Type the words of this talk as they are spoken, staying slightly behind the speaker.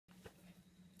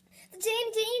The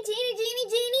Jeannie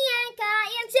and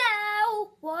Cotton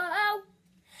Show. Whoa.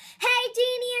 Hey,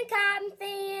 Jeannie and Cotton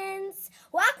fans.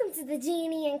 Welcome to the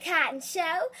Jeannie and Cotton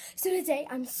Show. So today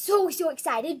I'm so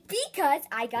excited because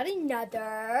I got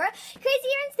another Crazy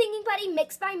Erin Singing Putty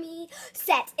Mixed by Me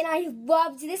set. And I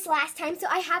loved this last time, so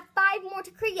I have 5 more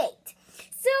to create.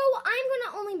 So I'm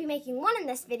going to only be making one in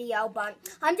this video, but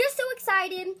I'm just so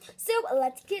excited. So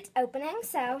let's get opening.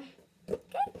 So,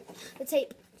 okay, the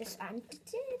tape just undid.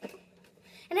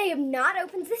 And I have not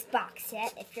opened this box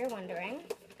yet, if you're wondering.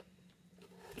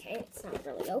 Okay, it's not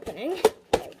really opening.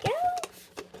 There we go.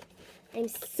 I'm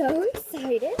so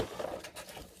excited.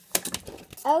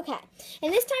 Okay,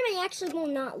 and this time I actually will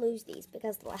not lose these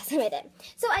because the last time I did.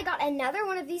 So I got another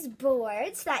one of these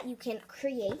boards that you can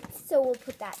create. So we'll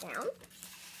put that down.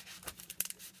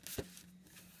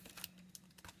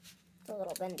 It's a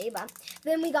little bendy, but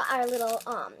then we got our little,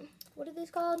 what are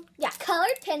these called? Yeah,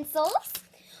 colored pencils.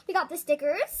 We got the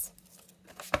stickers.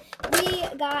 We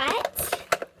got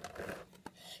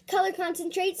color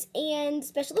concentrates and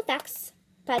special effects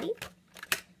putty.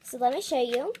 So let me show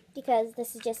you, because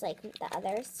this is just like the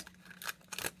others.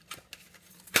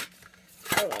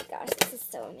 Oh my gosh, this is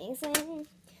so amazing.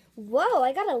 Whoa,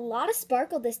 I got a lot of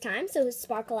sparkle this time. So it's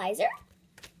sparkleizer,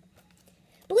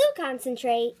 blue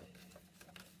concentrate,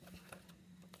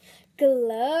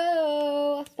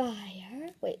 glow fire.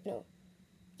 Wait, no.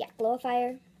 Yeah, glow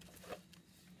fire.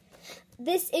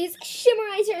 This is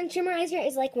shimmerizer, and shimmerizer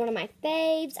is like one of my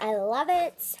faves. I love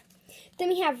it. Then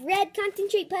we have red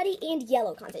concentrate putty and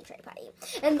yellow concentrate putty.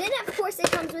 And then, of course,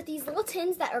 it comes with these little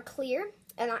tins that are clear.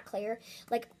 Not clear.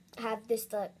 Like, have this,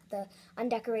 the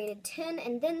undecorated tin.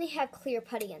 And then they have clear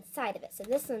putty inside of it. So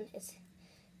this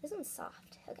one's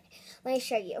soft. Okay, let me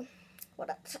show you what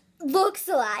it looks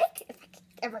like, if I can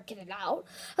ever get it out.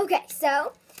 Okay,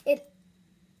 so it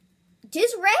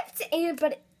just ripped,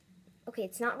 but okay,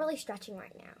 it's not really stretching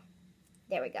right now.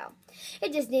 There we go.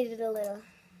 It just needed a little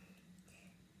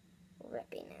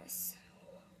rippiness.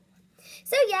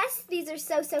 So yes, these are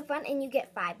so fun, and you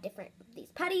get 5 different of these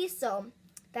putties, so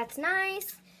that's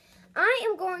nice. I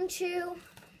don't want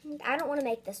to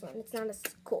make this one. It's not as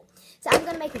cool. So I'm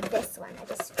going to make this one. I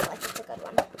just feel like it's a good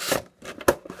one.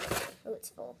 Oh, it's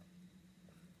full.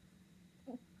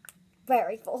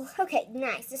 Very full. Okay,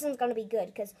 nice. This one's going to be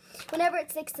good because whenever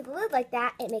it sticks to the lid like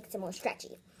that, it makes it more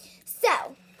stretchy.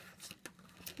 So,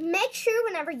 make sure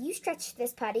whenever you stretch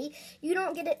this putty, you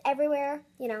don't get it everywhere,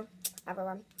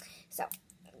 everywhere. So,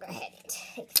 go ahead and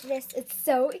take this. It's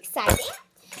so exciting.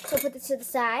 So, put this to the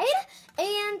side,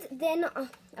 and then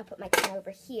I'll put my pen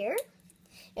over here,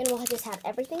 and we'll just have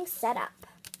everything set up.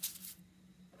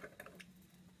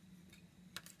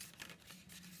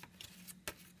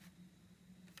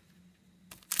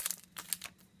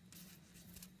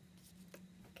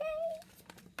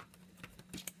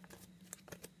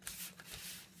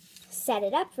 Set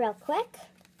it up real quick.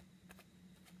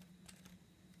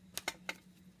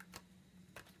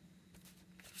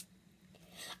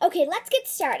 Okay, let's get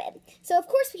started. So, of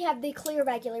course, we have the clear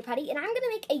regular putty, and I'm going to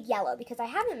make a yellow because I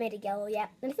haven't made a yellow yet,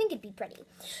 and I think it'd be pretty.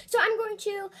 So, I'm going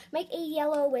to make a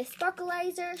yellow with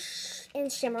sparkleizer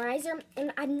and shimmerizer,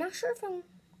 and I'm not sure if I'm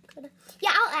going to...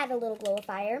 Yeah, I'll add a little glow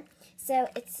fire. So,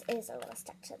 it is a little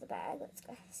stuck to the bag. Let's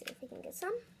go see if we can get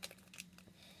some.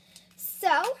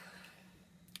 So,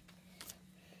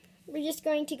 we're just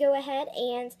going to go ahead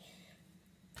and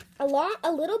a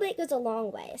little bit goes a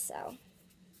long way, so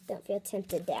don't feel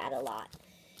tempted to add a lot,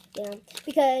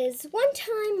 because one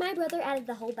time my brother added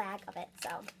the whole bag of it, so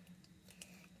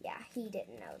yeah, he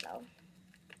didn't know though,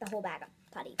 the whole bag of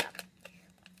putty, but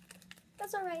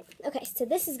that's all right. Okay, so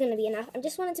this is going to be enough. I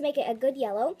just wanted to make it a good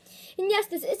yellow, and yes,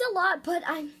 this is a lot, but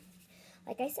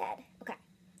like I said, okay,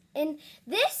 and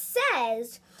this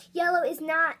says yellow is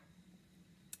not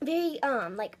very,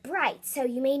 like, bright, so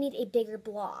you may need a bigger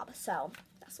blob, so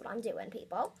that's what I'm doing,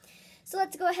 people. So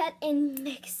let's go ahead and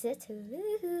mix it.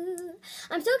 Ooh.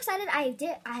 I'm so excited. I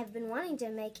have been wanting to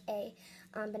make a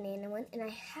banana one, and I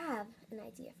have an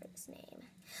idea for this name.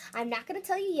 I'm not going to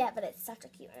tell you yet, but it's such a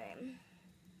cute name.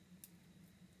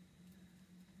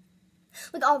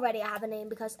 Like, already I have a name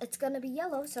because it's going to be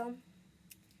yellow, so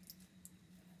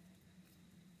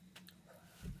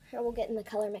here we'll get in the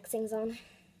color mixing zone.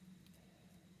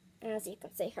 As you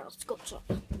can see, here, I'll scoop up.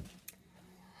 I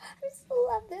just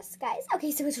love this, guys.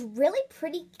 Okay, so it's really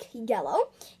pretty yellow,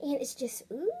 and it's just,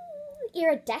 ooh,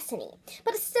 iridescent-y.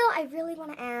 But still, I really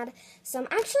want to add some,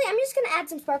 actually, I'm just going to add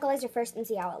some sparkleizer first and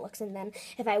see how it looks, and then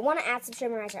if I want to add some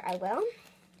shimmerizer, I will.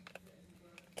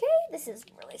 Okay, this is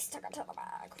really stuck onto the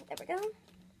bag. There we go.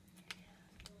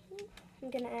 I'm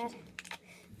going to add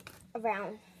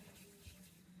around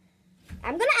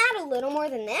I'm going to add a little more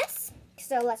than this.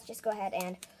 So let's just go ahead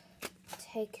and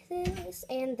take this,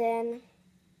 and then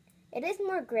it is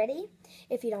more gritty,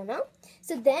 if you don't know.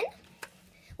 So then,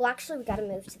 well, actually, we got to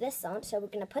move to this zone. So we're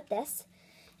going to put this,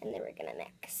 and then we're going to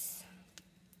mix.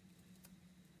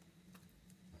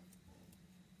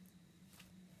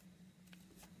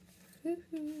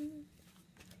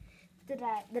 Did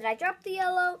I drop the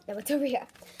yellow? No, it's over here.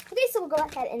 Okay, so we'll go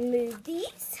ahead and move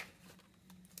these.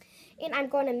 And I'm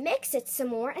going to mix it some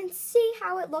more and see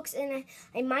how it looks. And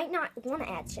I might not want to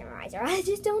add shimmerizer. I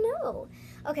just don't know.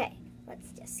 Okay, let's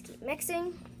just keep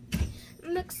mixing.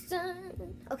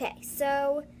 Okay,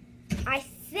 so I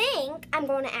think I'm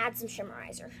going to add some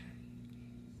shimmerizer.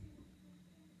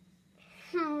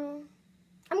 I'm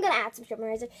going to add some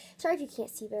shimmerizer. Sorry if you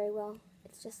can't see very well.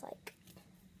 It's just like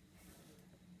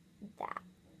that.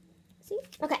 See?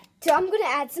 Okay, so I'm going to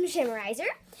add some shimmerizer.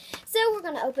 So we're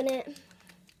going to open it.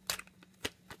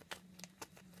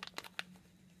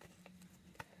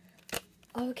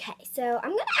 Okay, so I'm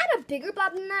going to add a bigger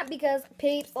blob than that because,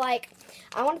 peeps, like,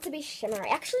 I want it to be shimmery.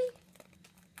 Actually,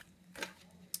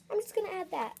 I'm just going to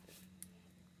add that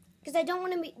because I don't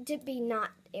want to be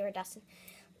not iridescent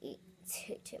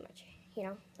too much, you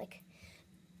know, like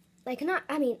not,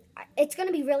 I mean, it's going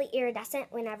to be really iridescent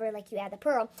whenever, like, you add the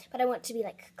pearl, but I want it to be,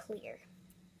 like, clear.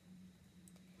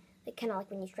 Like, kind of like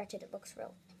when you stretch it, it looks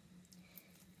real,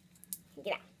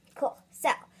 yeah, cool.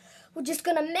 So we're just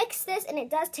going to mix this, and it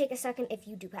does take a second if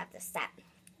you do have this set.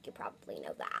 You probably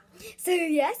know that. So,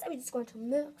 yes, I'm just going to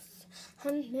mix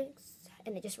and mix.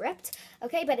 And it just ripped.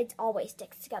 Okay, but it always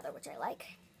sticks together, which I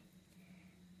like.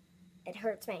 It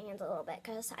hurts my hands a little bit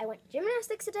because I went to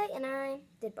gymnastics today, and I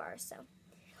did bars, so.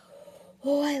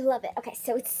 Oh, I love it. Okay,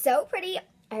 so it's so pretty.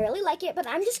 I really like it, but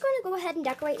I'm just going to go ahead and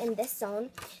decorate in this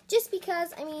zone just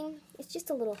because, I mean, it's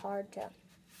just a little hard to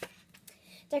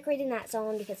decorate in that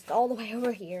zone because it's all the way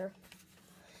over here.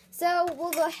 So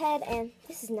we'll go ahead and,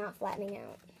 this is not flattening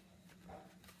out.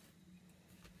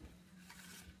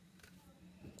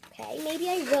 Okay, maybe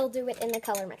I will do it in the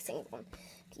color mixing one.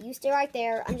 Okay, you stay right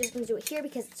there. I'm just going to do it here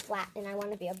because it's flat and I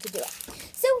want to be able to do it.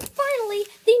 So finally,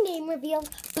 the name reveal,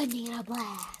 Banana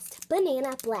Blast.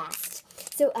 Banana Blast.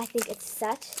 So I think it's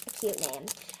such a cute name.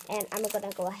 And I'm going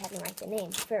to go ahead and write the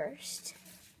name first.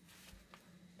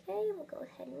 Okay, we'll go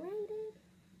ahead and write it.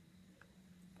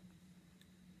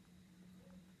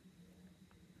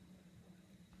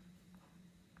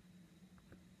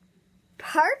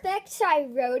 Perfect, so I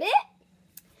wrote it.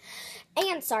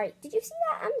 And sorry, did you see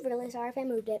that? I'm really sorry if I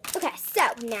moved it. Okay, so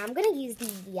now I'm going to use the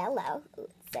yellow. Ooh,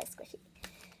 it says squishy.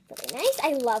 Really nice.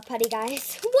 I love putty,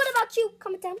 guys. What about you?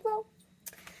 Comment down below.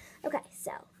 Okay,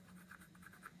 so.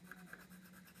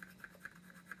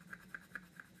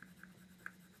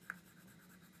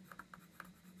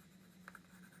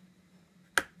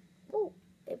 Oh,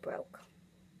 it broke.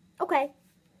 Okay,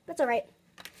 that's all right.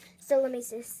 So let me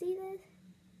just see this.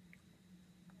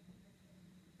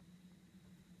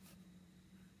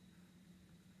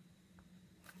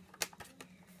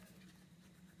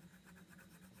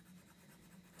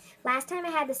 Last time I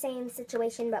had the same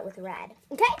situation, but with red.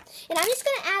 Okay? And I'm just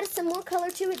going to add some more color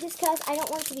to it just because I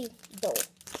don't want it to be dull.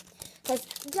 Because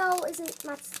dull isn't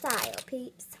my style,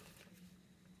 peeps.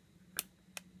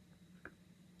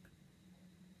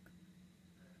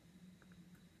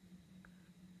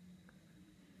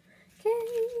 Okay.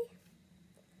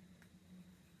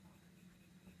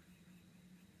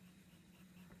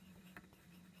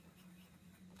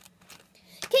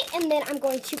 Okay, and then I'm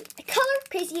going to color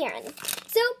Crazy Aaron.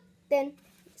 So, then,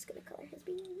 I'm just going to color his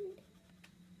beard.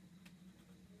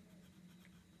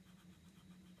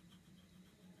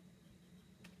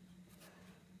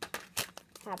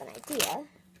 Have an idea.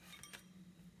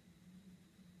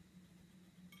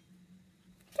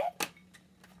 Okay.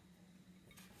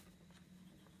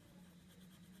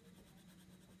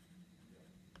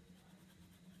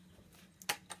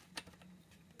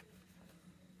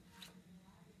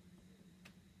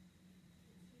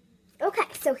 Okay,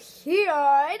 so here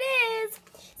it is.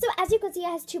 So as you can see, it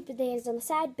has 2 bananas on the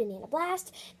side, Banana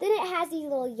Blast. Then it has these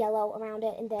little yellow around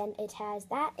it, and then it has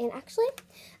that. And actually,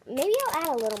 maybe I'll add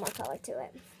a little more color to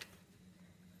it.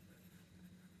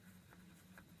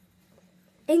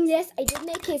 And yes, I did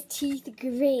make his teeth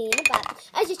green, but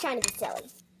I was just trying to be silly.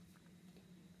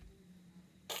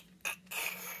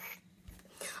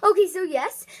 Okay, so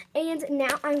yes, and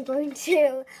now I'm going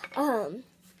to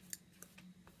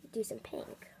do some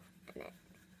pink in it.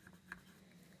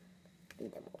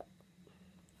 And then we'll...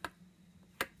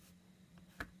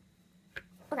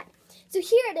 Okay, so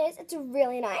here it is. It's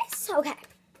really nice. Okay,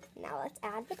 now let's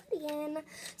add the putty in.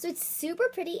 So it's super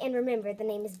pretty, and remember, the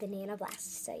name is Banana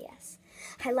Blast, so yes.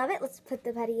 I love it. Let's put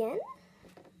the putty in.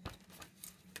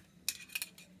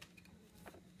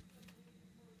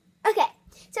 Okay,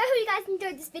 so I hope you guys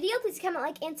enjoyed this video. Please comment,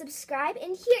 like, and subscribe.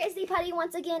 And here is the putty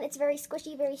once again. It's very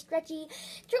squishy, very stretchy.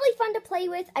 It's really fun to play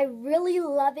with. I really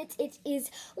love it. It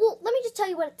is, well, let me just tell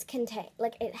you what it's contained.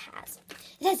 Like, it has.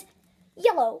 It has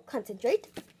yellow concentrate,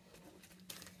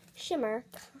 shimmer,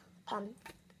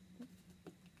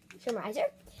 shimmerizer,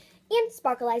 and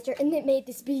sparkleizer, and it made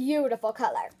this beautiful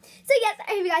color. So yes,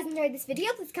 I hope you guys enjoyed this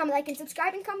video. Please comment, like, and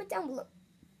subscribe, and comment down below.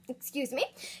 Excuse me.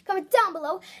 Comment down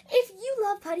below if you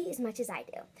love putty as much as I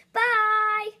do.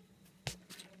 Bye!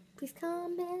 Please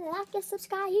comment, like, and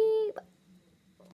subscribe.